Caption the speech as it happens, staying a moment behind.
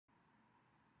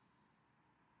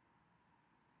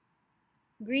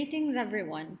Greetings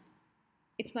everyone.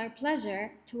 It's my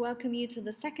pleasure to welcome you to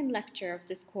the second lecture of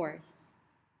this course.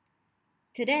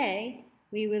 Today,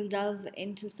 we will delve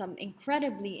into some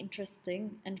incredibly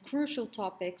interesting and crucial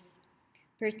topics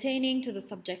pertaining to the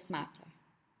subject matter.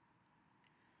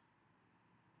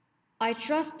 I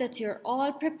trust that you're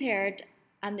all prepared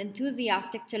and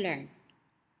enthusiastic to learn.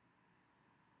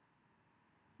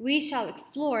 We shall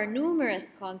explore numerous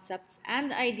concepts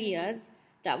and ideas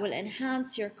that will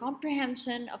enhance your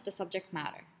comprehension of the subject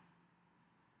matter.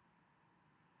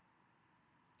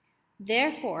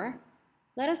 Therefore,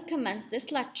 let us commence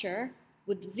this lecture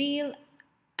with zeal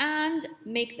and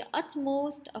make the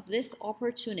utmost of this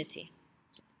opportunity.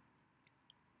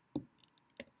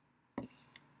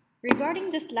 Regarding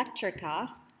this lecture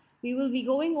cast, we will be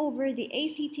going over the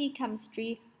ACT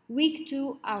Chemistry Week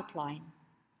 2 outline.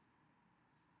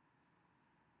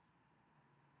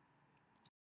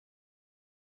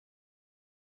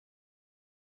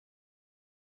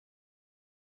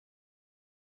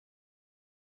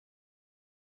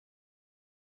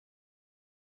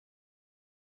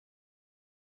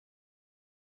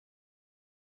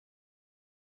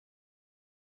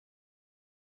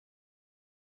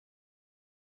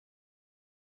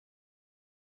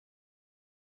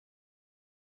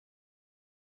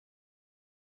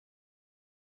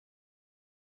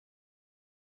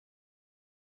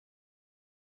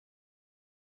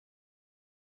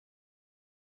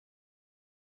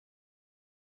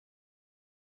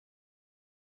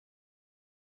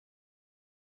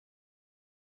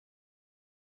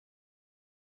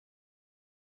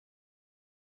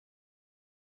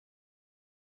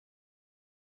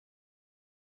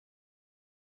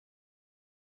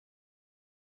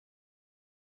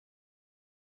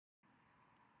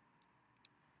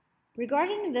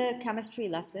 Regarding the chemistry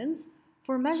lessons,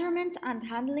 for measurement and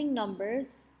handling numbers,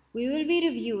 we will be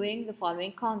reviewing the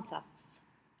following concepts: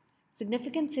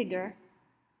 significant figure,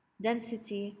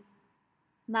 density,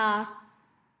 mass,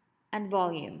 and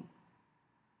volume.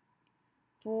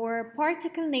 For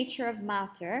particle nature of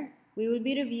matter, we will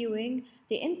be reviewing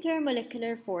the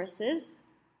intermolecular forces,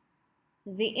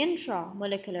 the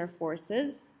intramolecular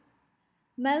forces,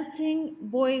 melting,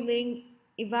 boiling,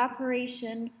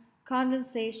 evaporation,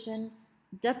 condensation,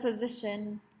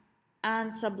 deposition,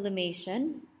 and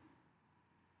sublimation.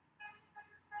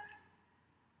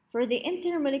 For the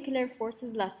intermolecular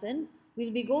forces lesson,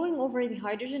 we'll be going over the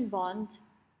hydrogen bond,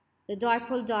 the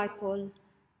dipole-dipole,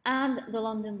 and the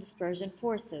London dispersion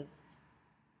forces.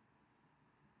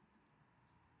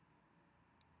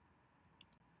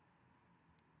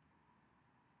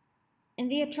 In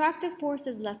the attractive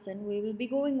forces lesson, we will be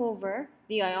going over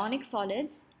the ionic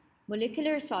solids,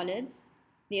 molecular solids,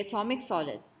 the atomic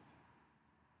solids.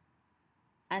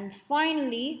 And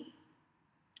finally,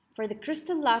 for the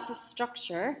crystal lattice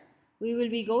structure, we will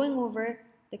be going over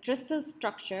the crystal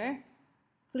structure,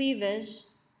 cleavage,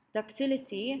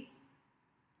 ductility,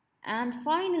 and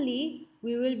finally,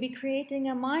 we will be creating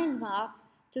a mind map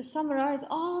to summarize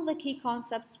all the key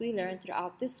concepts we learned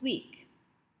throughout this week.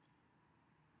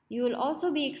 You will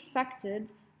also be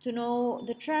expected to know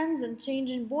the trends and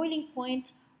change in boiling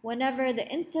point whenever the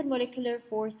intermolecular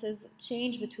forces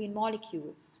change between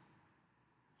molecules.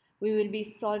 We will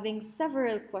be solving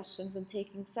several questions and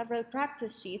taking several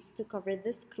practice sheets to cover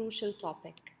this crucial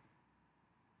topic.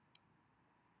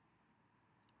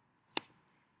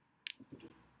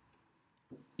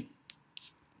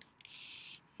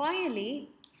 Finally,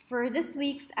 for this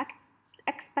week's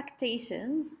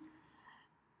expectations,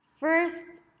 first,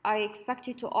 I expect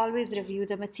you to always review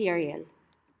the material.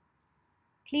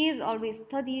 Please always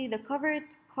study the covered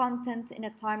content in a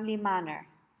timely manner.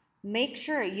 Make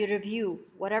sure you review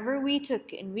whatever we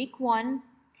took in week 1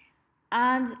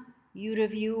 and you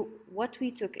review what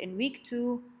we took in week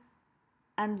 2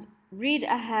 and read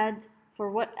ahead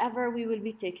for whatever we will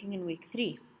be taking in week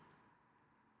 3.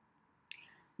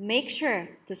 Make sure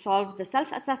to solve the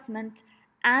self-assessment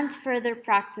and further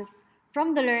practice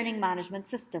from the learning management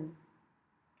system.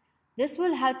 This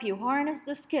will help you harness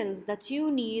the skills that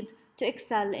you need to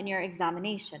excel in your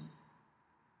examination.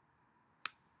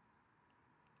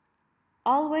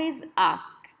 Always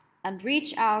ask and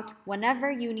reach out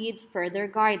whenever you need further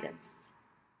guidance.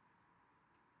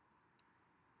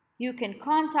 You can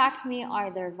contact me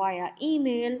either via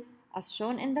email, as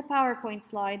shown in the PowerPoint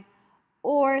slide,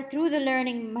 or through the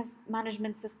learning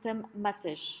management system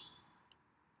message.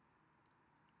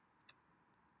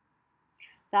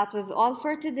 That was all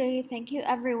for today. Thank you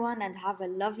everyone and have a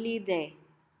lovely day.